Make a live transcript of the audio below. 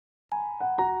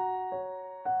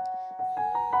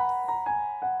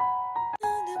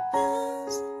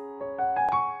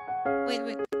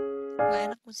Gak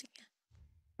enak musiknya.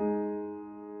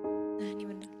 Nah ini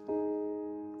bener.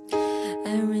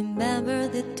 I remember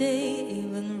the day,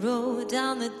 even wrote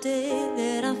down the day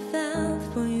that I fell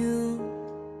for you.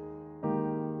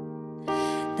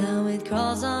 Now it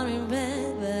crawls on in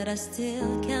red, but I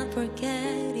still can't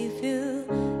forget if you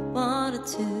wanted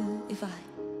to, if I.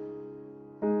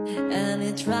 And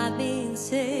it drives me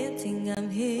insane, think I'm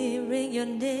hearing your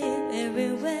name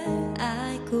everywhere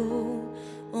I go.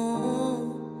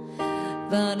 Oh,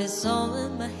 but it's all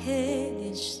in my head,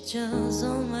 it's just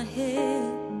on my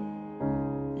head.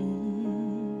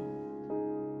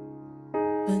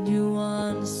 When you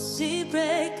wanna see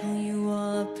break, call you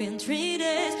up in 3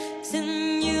 days,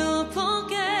 send you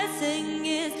forget, saying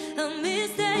it's a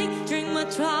mistake. Drink my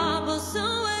troubles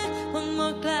away, one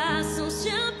more glass of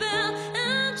champagne,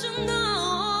 and you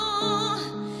know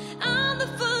I'm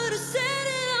the fool to say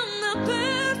that I'm not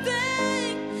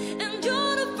perfect, and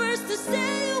you're the first to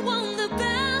say you want the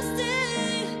best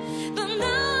thing. But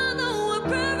now I know we're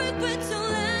perfect, but to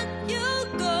let you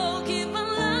go, keep my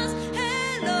last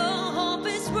hello, hope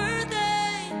it's worth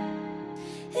it.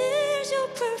 Here's your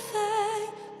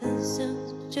perfect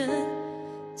assumption,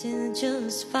 didn't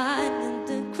just find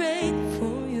the great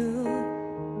for you.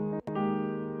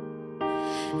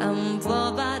 I'm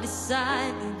bored by the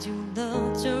sight, need you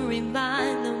love to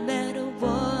remind no matter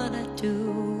what I do.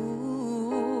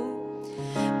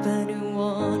 But you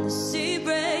wanna see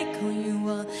break, call you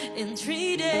up in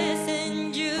 3 days,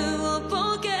 and you will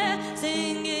forget,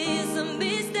 saying it's a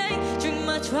mistake. Drink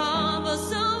my trouble